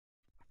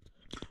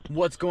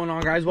What's going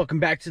on, guys?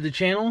 Welcome back to the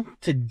channel.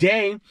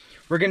 Today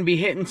we're going to be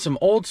hitting some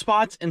old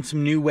spots and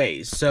some new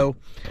ways. So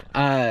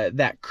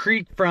that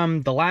creek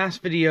from the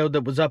last video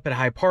that was up at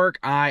High Park,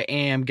 I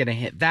am going to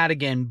hit that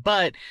again,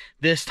 but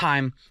this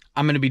time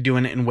I'm going to be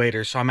doing it in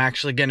waders. So I'm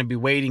actually going to be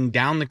wading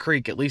down the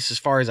creek at least as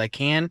far as I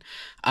can.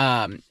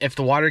 If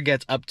the water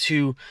gets up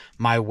to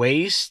my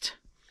waist,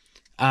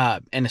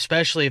 and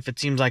especially if it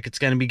seems like it's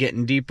going to be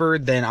getting deeper,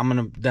 then I'm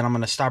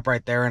going to stop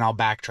right there and I'll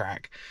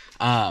backtrack.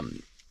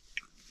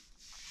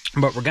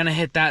 But we're going to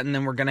hit that, and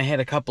then we're going to hit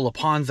a couple of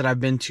ponds that I've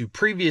been to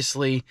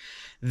previously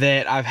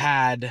that I've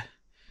had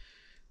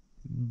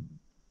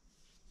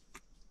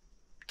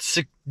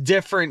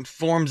different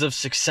forms of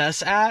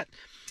success at,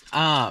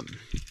 and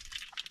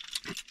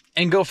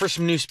go for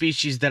some new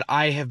species that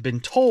I have been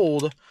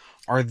told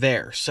are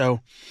there. So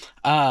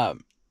I've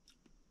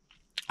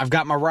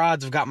got my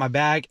rods, I've got my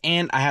bag,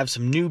 and I have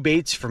some new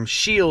baits from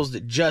Shields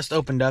that just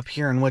opened up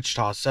here in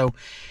Wichita. So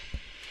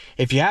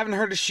if you haven't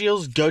heard of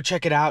Shields, go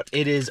check it out.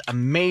 It is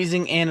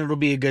amazing, and it'll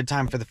be a good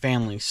time for the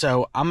family.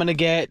 So I'm going to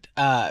get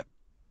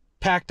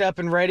packed up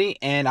and ready,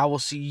 and I will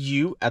see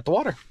you at the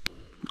water.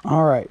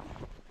 All right.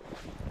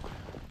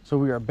 So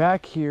we are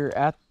back here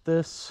at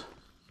this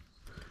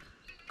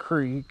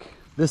creek.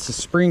 This is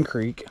Spring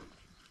Creek.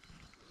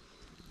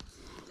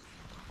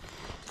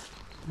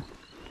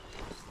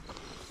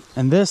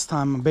 And this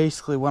time,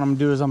 basically what I'm going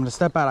to do is I'm going to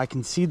step out. I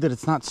can see that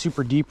it's not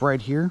super deep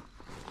right here.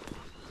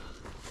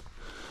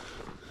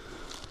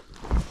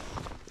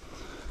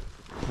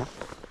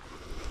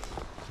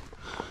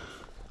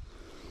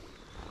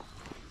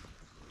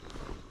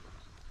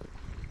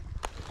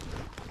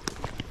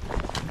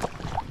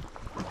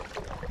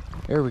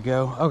 There we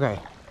go. Okay.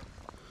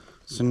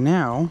 So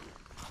now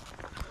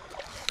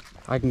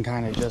I can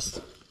kind of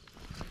just,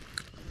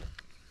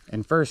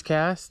 in first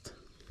cast,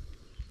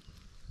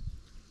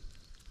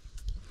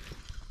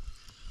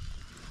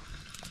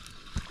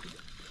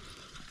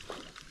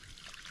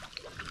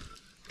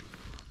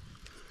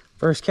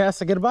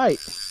 I get a bite.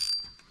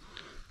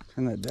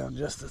 Turn that down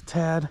just a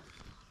tad.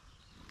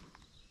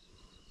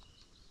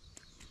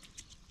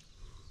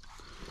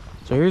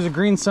 So here's a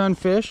green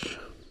sunfish.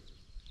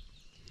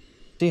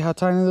 See how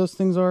tiny those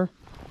things are?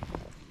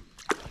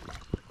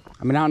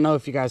 I mean, I don't know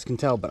if you guys can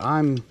tell, but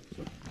I'm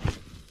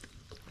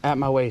at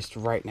my waist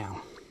right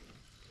now.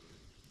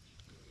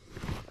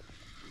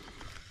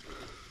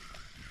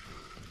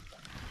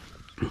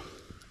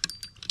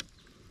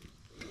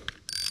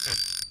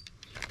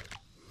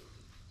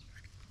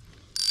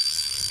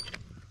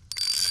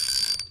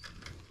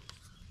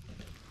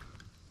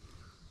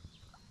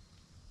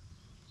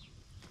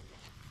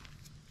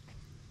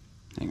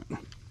 Hang on.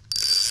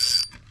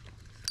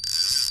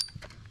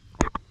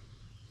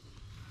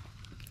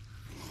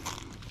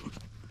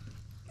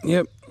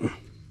 Yep,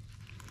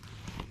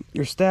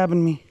 you're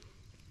stabbing me.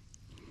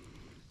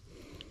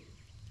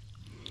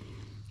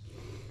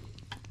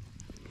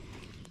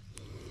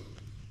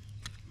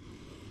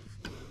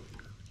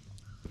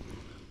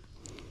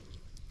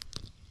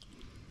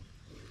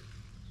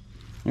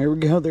 There we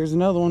go, there's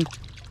another one.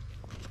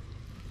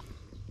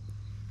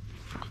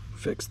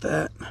 Fix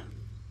that.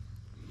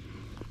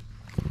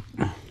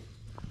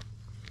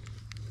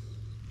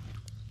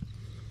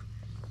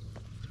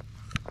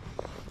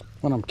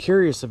 What I'm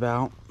curious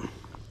about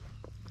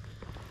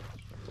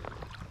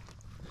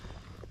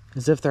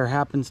is if there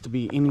happens to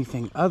be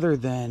anything other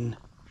than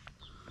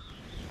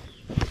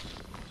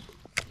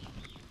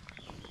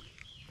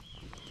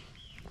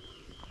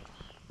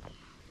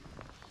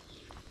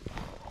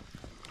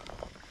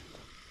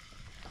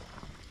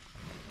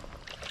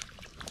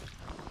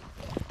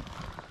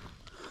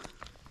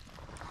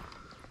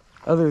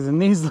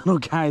these little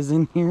guys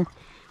in here.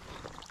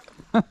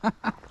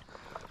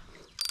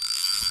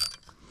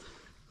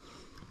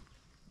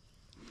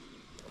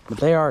 But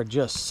they are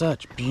just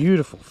such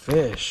beautiful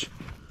fish.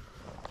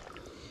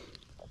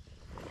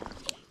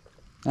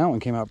 That one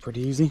came out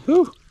pretty easy.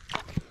 Whew.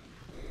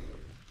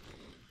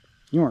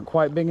 You weren't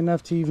quite big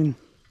enough to even...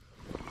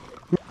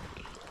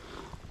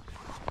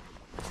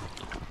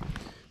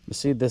 You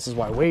see, this is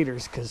why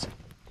waders, because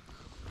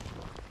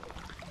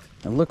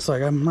it looks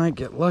like I might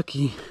get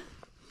lucky.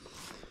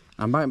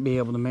 I might be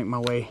able to make my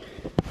way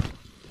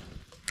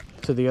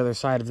to the other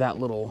side of that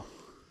little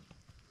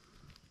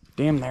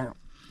dam there.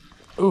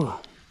 Ooh.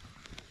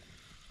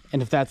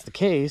 And if that's the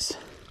case,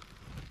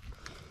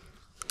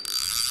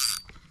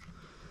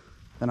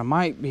 then I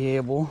might be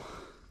able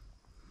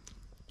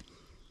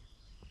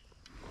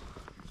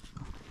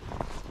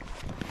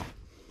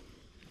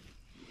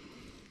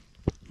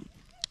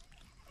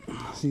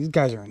see, these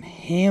guys are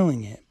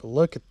inhaling it, but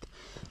look at,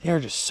 they are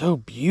just so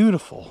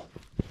beautiful.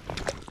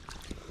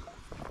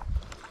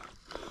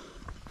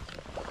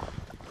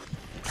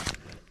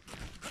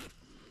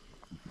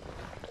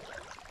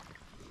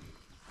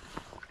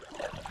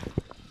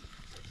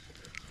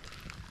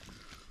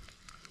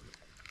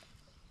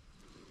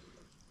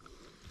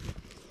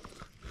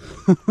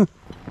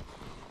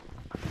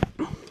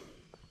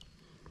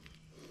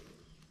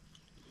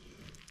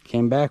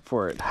 Came back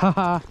for it.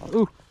 Haha.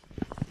 Ooh.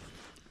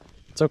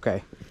 It's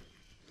okay.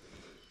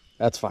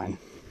 That's fine.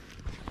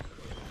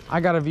 I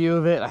got a view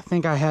of it. I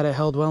think I had it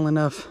held well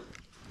enough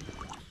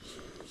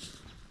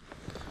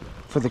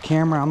for the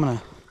camera. I'm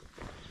gonna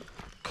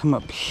come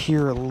up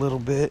here a little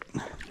bit.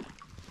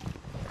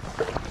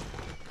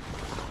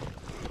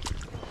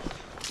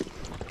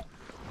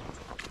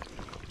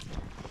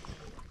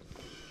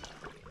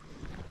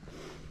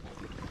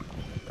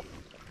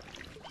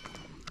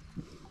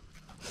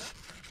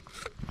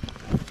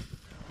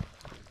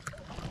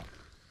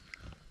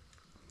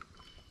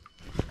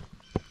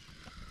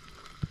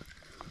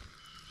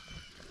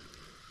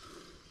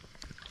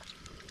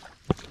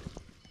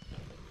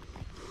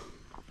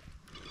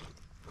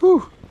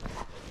 Whew.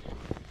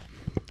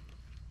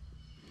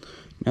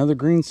 Another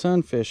green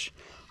sunfish.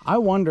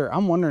 I'm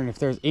wondering if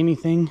there's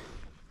anything.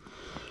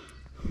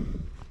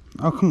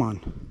 Oh, come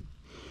on.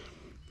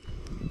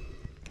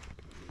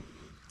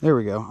 There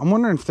we go. I'm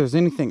wondering if there's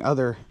anything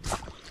other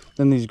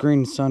than these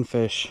green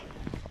sunfish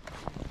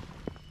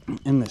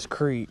in this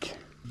creek.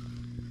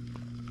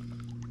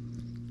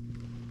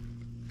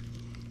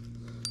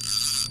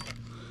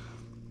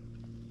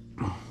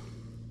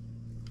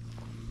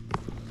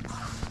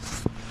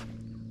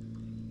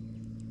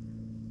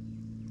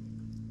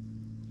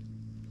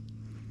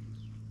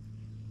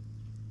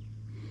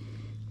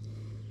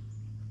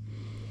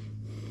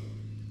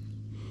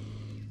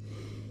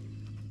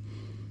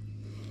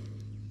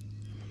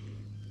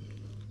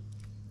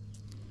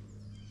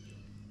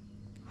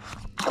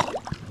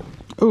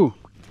 Ooh.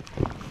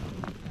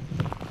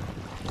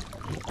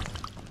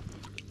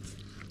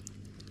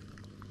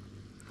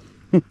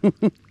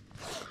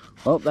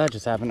 Well, that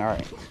just happened. All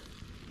right.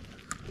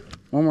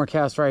 One more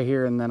cast right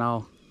here, and then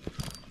I'll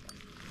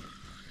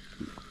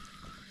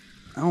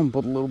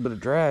put a little bit of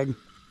drag.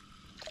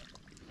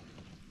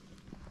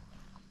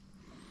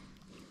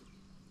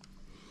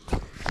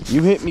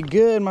 You hit me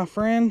good, my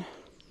friend.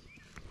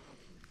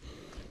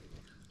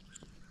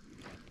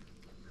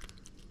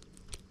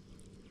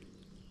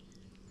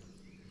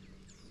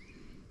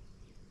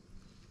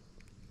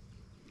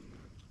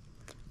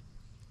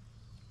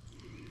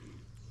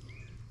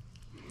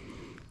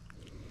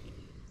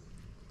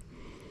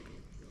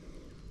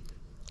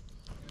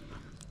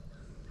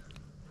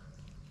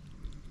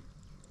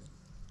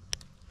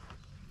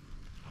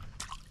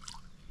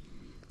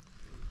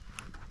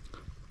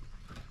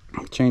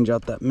 Change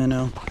out that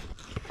minnow.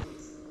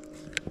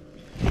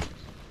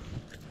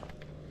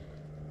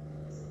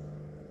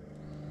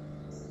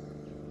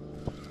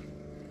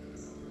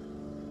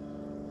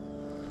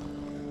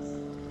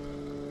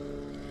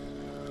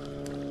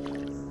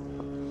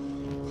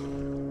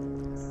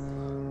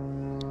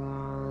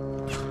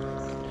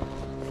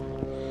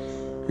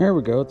 There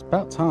we go. It's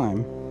about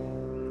time.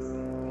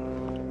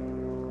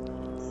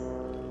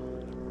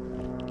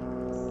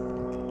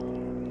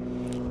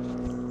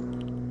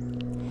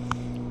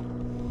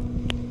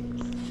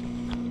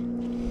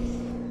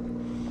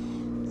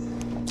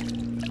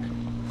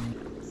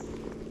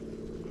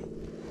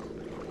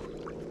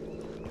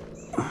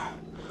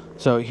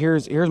 So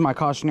here's my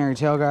cautionary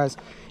tale, guys.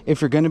 If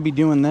you're going to be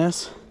doing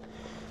this,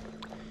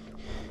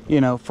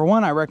 you know, for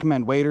one, I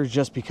recommend waders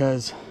just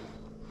because,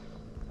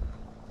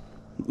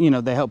 you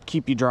know, they help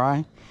keep you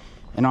dry.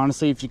 And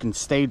honestly, if you can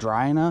stay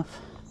dry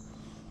enough,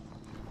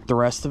 the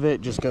rest of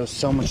it just goes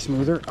so much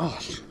smoother. Oh,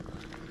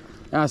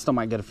 I still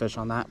might get a fish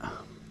on that.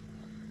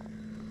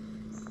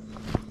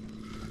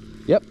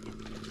 Yep.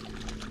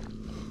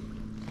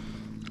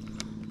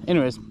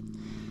 Anyways,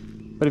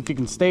 but if you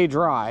can stay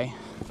dry,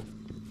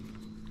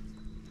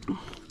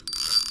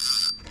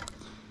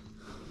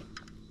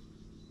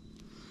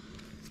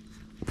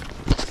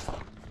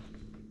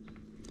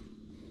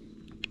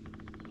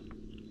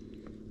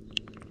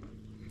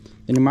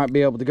 then you might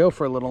be able to go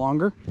for a little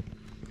longer.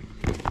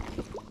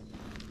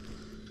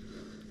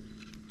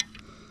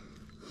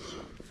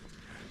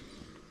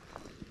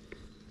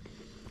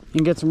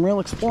 And get some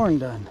real exploring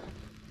done.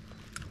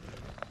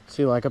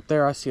 See, like up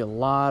there, I see a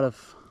lot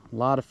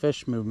of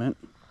fish movement.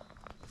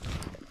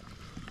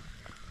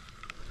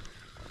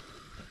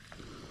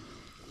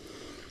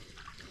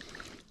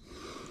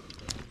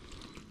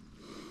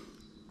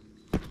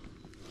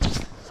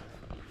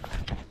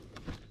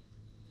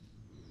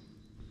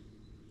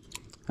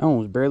 That one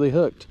was barely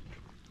hooked.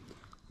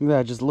 Look at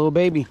that, just a little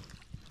baby.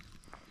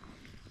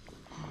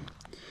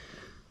 I'm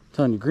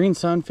telling you, green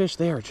sunfish,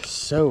 they are just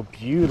so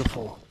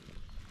beautiful.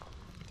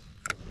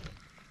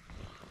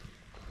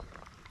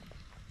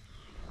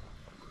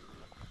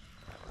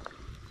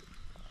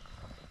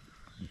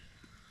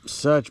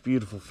 Such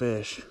beautiful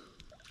fish.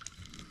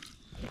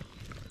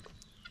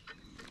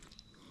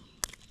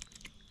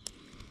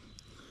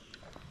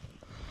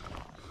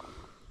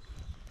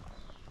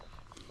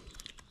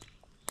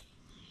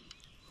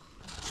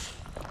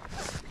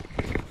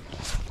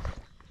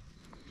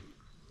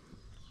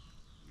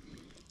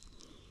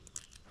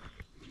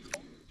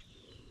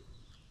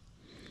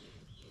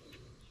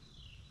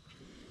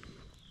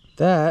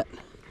 That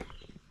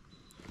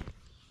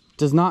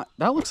does not,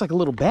 that looks like a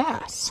little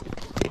bass.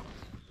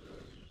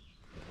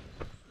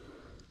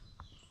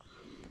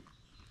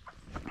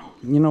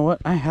 You know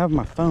what? I have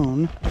my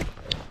phone.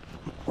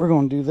 we're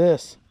going to do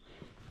this.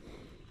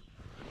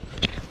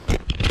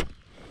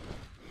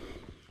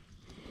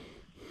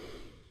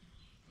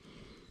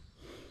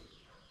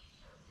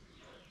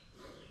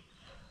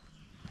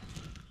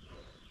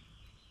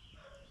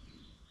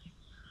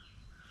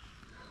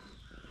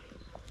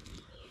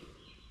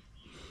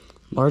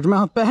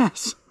 Largemouth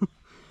bass.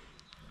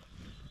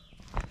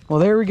 Well,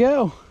 there we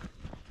go.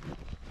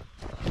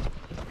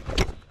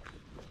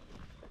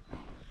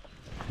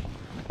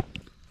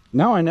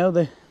 Now I know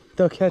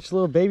they'll catch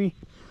little baby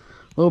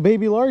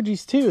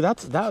largies too.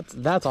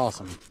 That's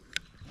awesome.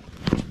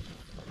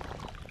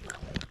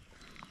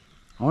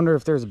 I wonder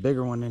if there's a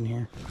bigger one in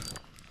here.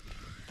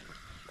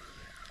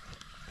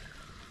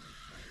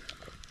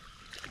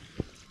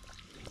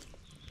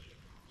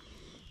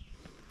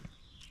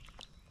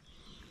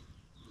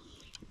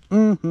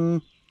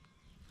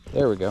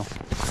 There we go.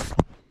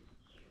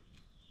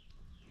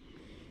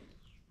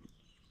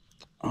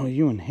 Oh,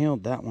 you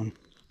inhaled that one.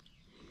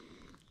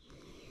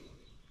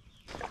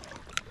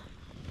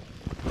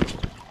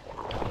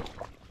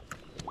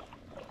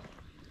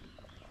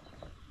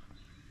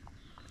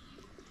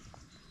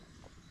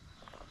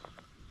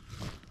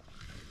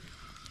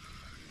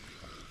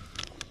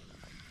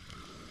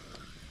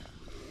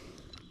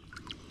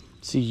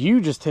 See, you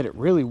just hit it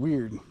really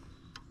weird.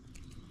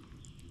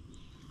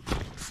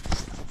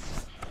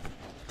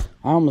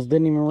 I almost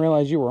didn't even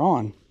realize you were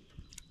on.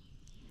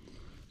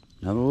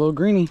 Another little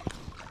greenie.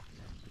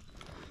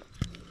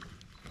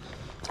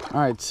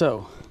 Alright,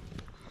 so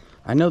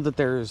I know that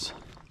there's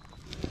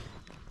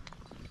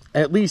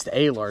at least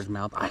a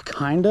largemouth. I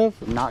kind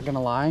of, not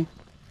gonna lie,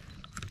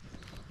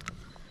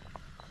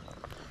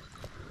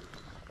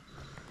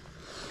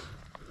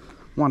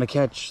 want to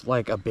catch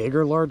like a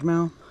bigger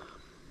largemouth.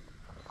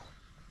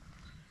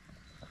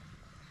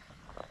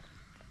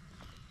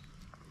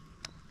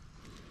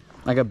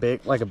 Like a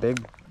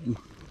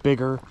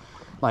bigger,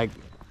 like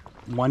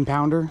 1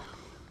 pounder,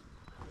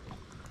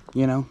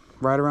 you know,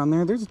 right around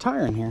there. There's a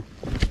tire in here.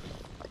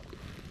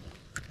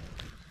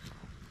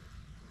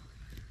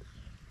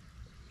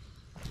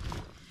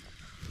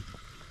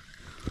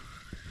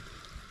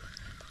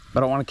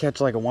 But I want to catch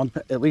like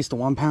at least a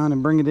 1 pound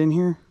and bring it in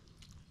here.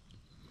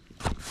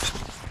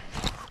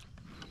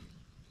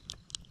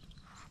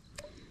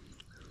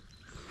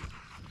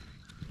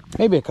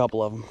 Maybe a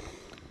couple of them.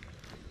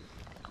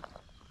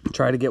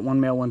 Try to get 1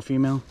 male, 1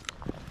 female.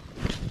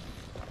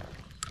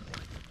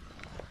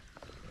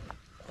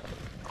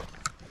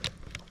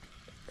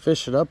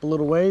 Fish it up a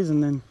little ways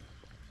and then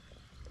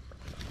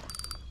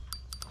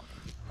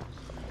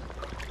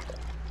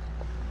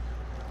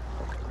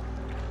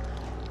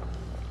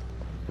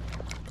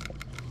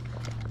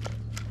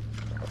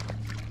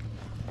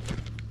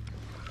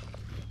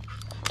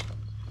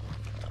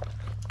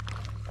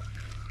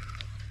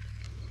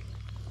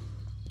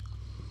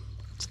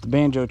it's the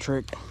banjo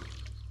trick.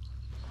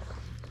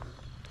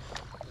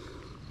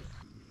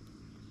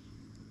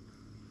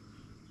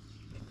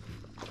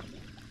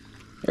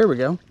 There we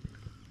go.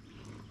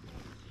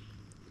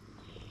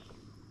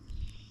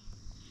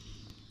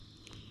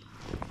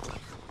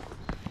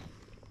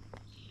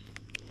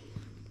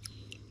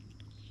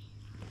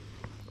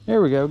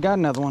 There we go. Got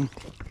another one.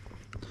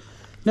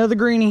 Another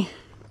greenie.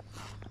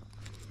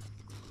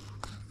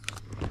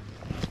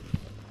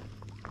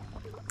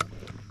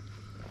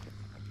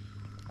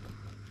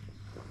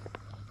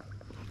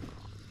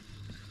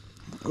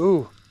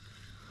 Ooh.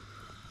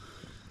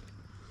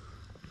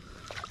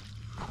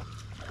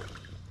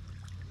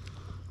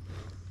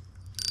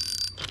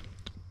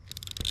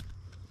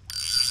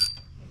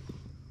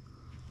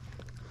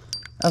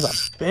 That's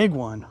a big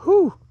one.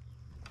 Whew.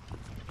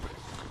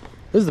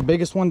 This is the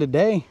biggest one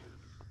today.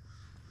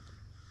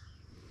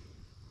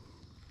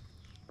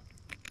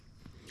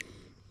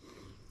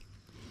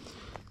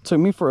 Took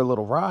me for a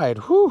little ride.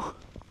 Whew.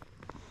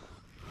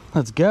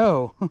 Let's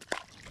go. That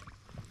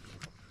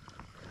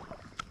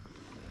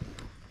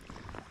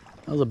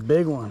was a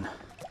big one.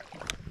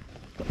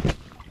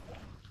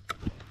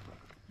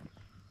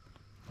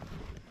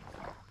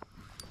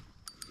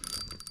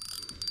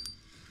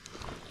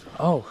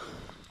 Oh.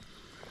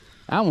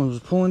 That one was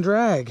pulling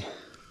drag.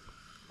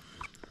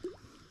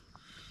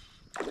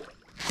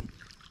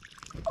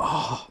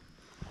 Oh.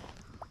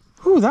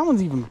 Ooh, that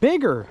one's even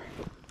bigger.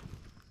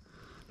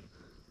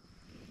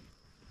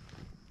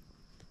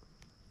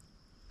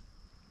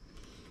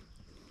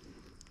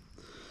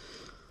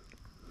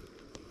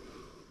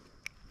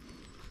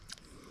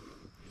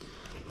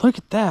 Look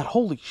at that.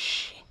 Holy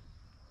shit.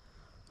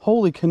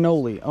 Holy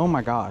cannoli. Oh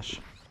my gosh.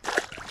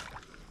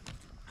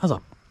 That was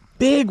a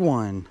big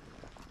one.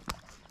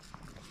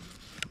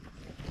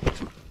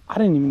 I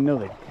didn't even know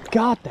they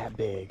got that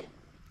big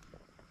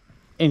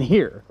in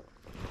here.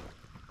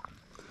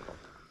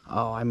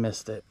 Oh, I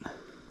missed it.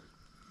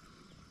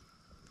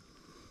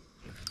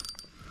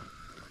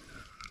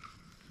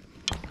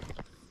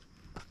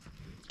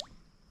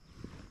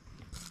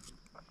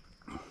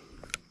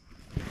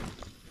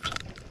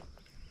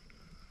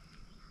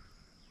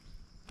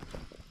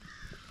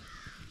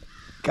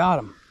 Got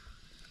him.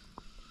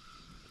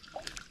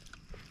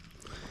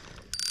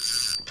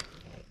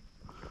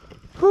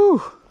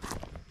 Whew.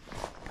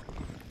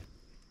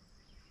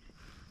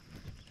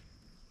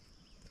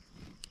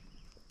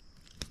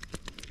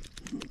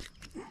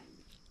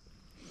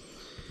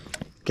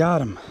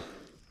 Got him.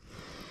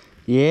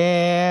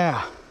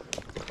 Yeah.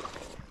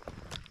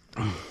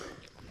 This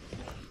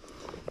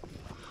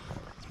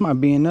might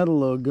be another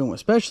little good one,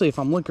 especially if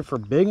I'm looking for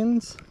big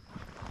ones.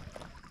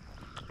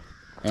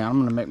 And I'm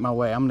gonna make my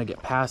way. I'm gonna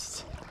get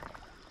past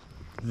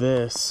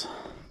this.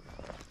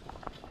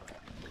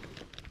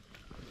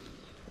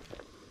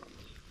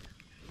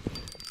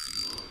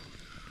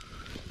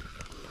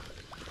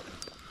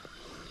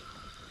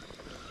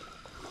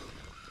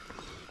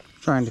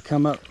 Trying to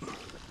come up.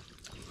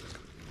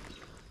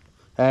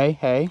 Hey,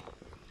 hey.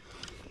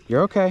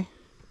 You're okay.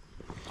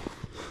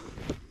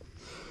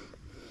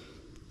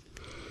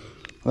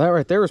 Well, that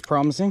right there was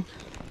promising.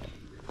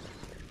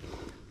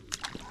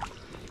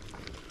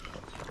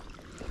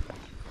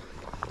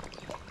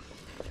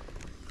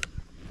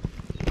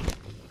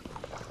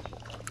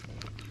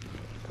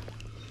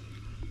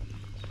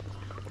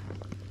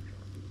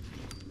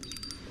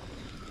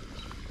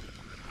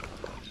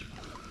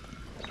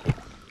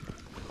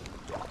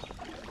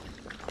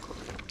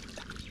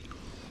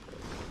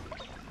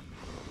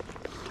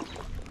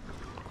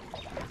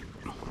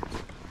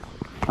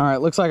 All right,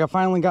 looks like I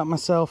finally got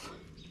myself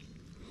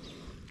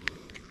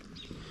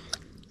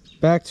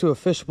back to a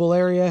fishable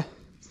area.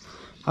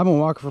 I've been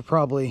walking for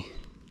probably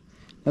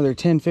another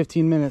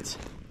 10-15 minutes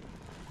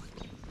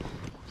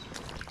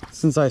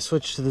since I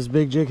switched to this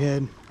big jig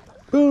head.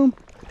 Boom.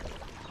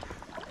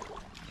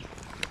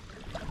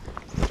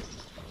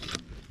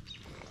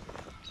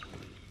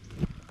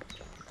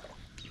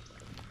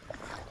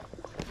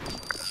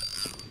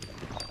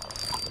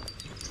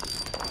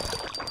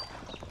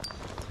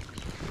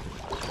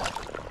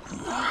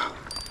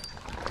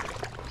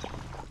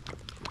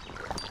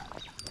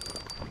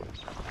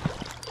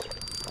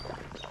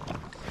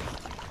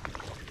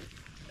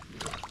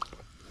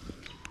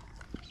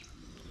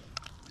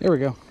 There we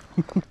go.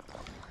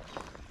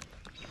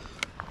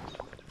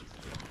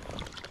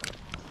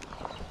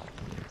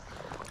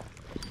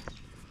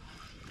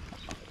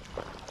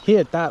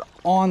 Hit that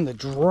on the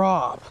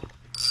drop.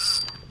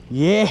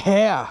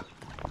 Yeah.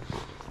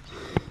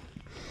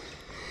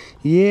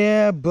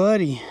 Yeah,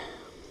 buddy.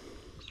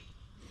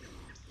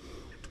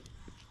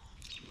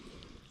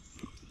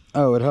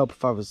 Oh, it'd help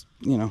if I was,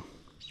 you know.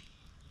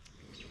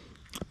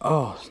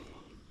 Oh.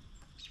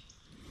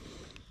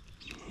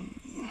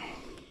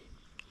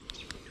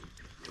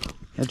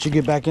 Let you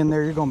get back in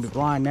there. You're gonna be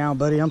blind now,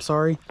 buddy. I'm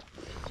sorry.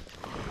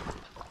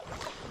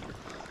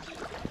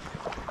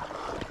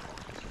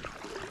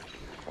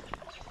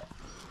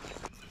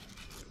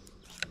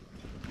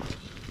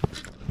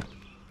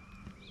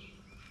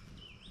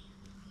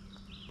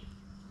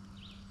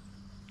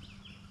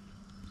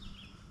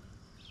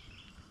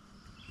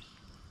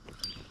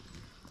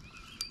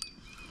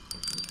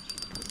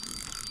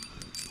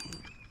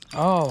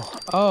 Oh,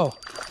 oh.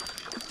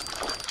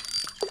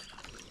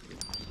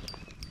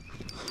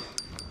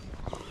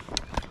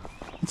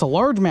 It's a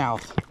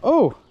largemouth.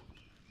 Oh.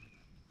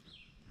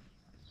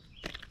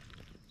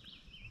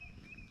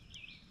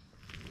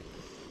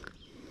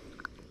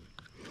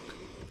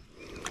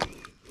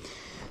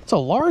 It's a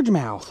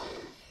largemouth.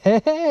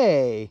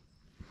 Hey.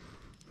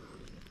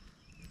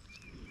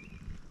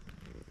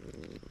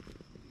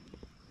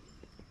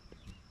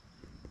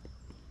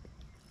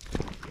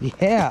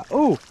 Yeah.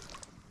 Oh.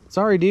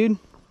 Sorry, dude.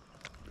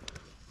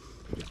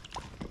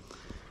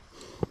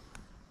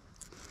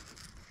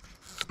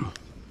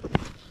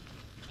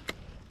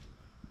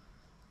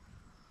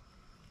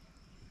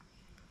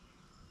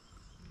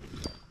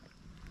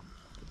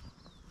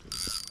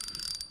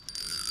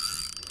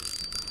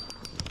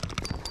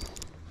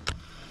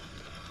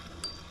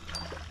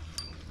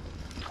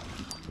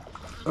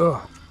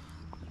 Ugh.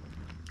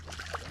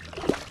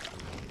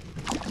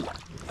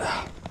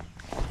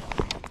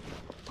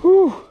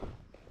 Whew.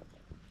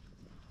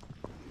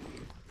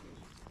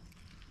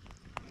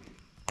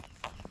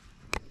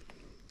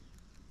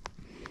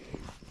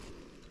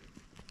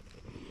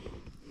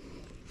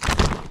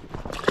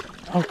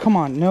 Oh, come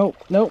on. Nope,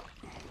 nope.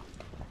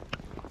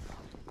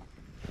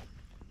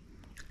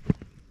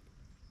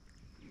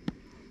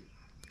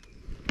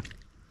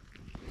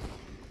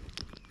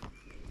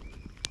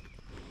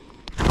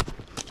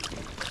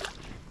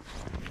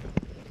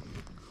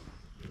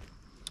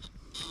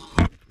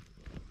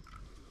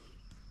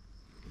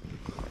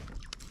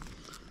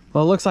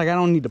 Well, it looks like I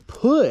don't need to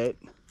put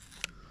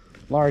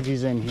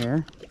largies in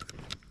here.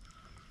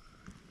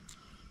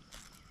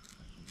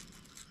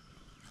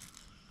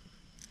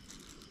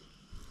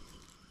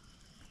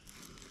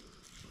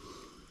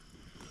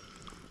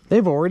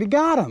 They've already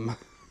got them.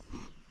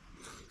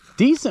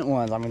 Decent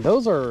ones. I mean,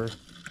 those are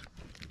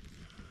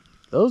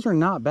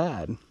not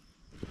bad.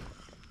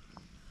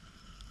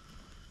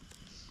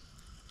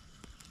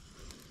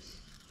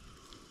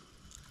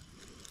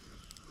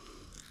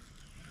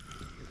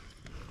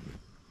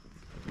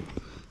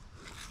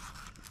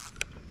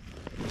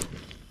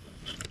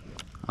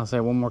 I'll say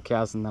one more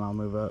cast and then I'll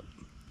move up.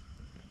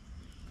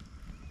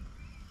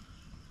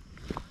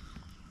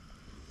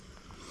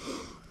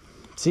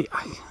 See,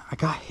 I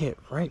got hit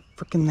right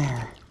freaking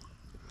there.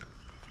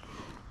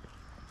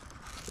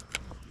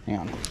 Hang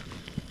on.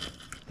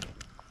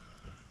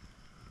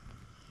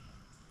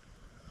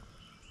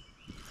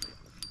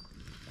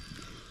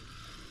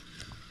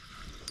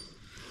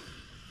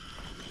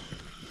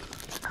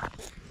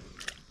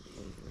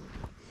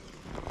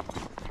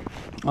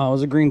 Oh, it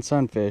was a green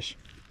sunfish.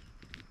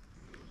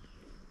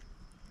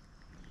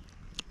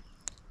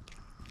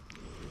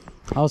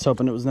 I was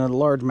hoping it was another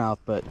largemouth,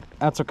 but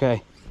that's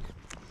okay.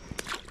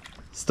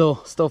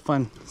 Still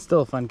fun.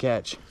 Still a fun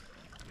catch.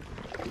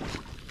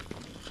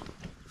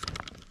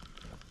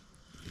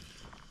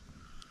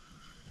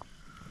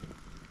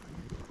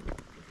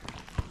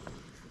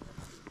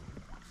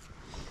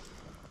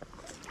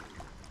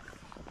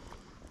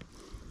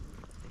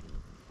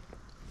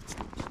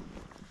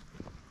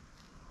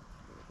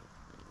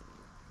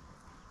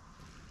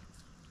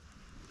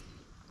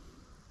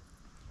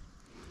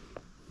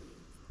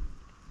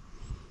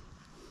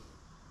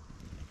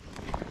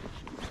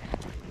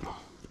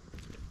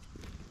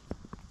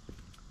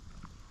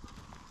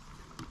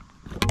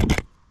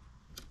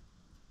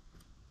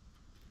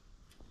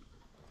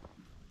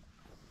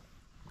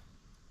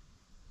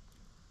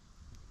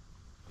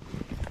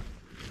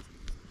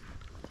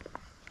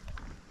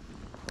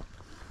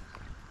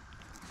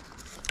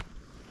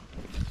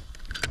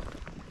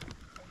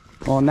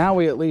 Well, now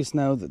we at least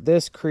know that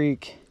this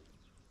creek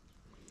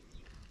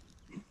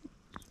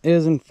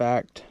is in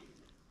fact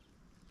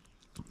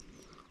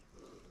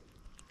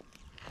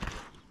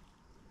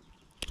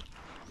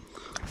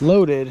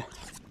loaded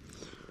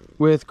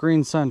with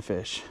green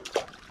sunfish.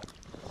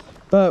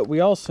 But we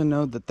also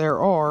know that there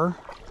are,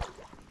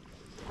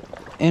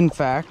 in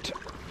fact,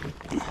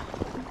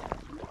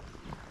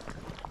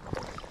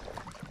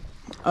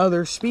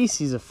 other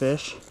species of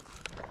fish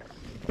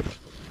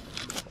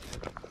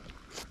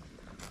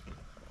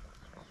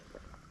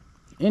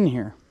in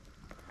here.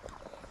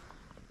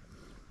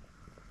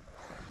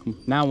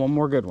 Now one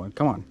more good one.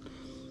 Come on.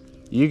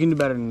 You can do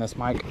better than this,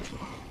 Mike.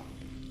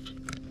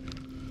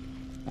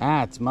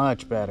 That's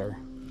much better.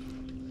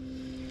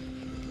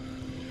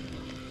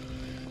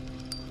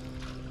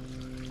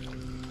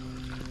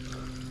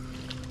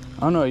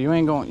 Oh no, you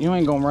ain't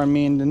gonna run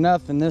me into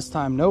nothing this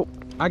time. Nope.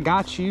 I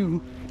got you.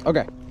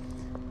 Okay.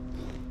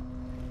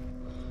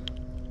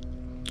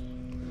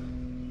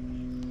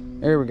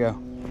 There we go.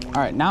 All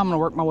right, now I'm gonna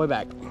work my way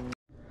back.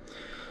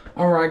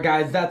 All right,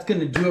 guys, that's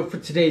gonna do it for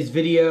today's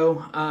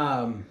video.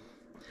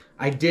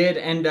 I did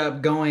end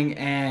up going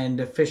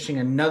and fishing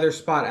another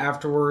spot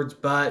afterwards,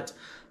 but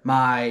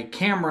my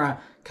camera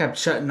kept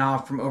shutting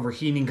off from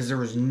overheating because there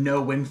was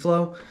no wind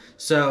flow.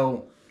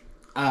 So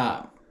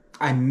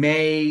I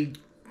may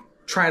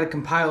try to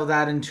compile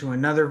that into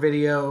another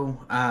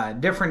video,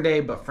 different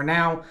day, but for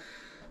now,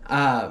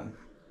 I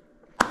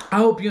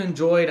hope you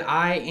enjoyed.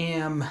 I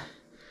am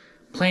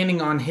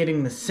planning on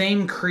hitting the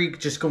same creek,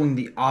 just going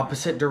the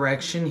opposite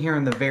direction here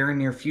in the very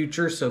near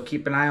future, so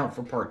keep an eye out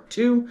for part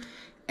 2.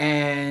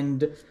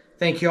 And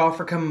thank you all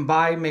for coming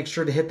by. Make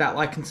sure to hit that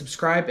like and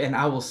subscribe, and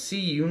I will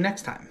see you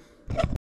next time.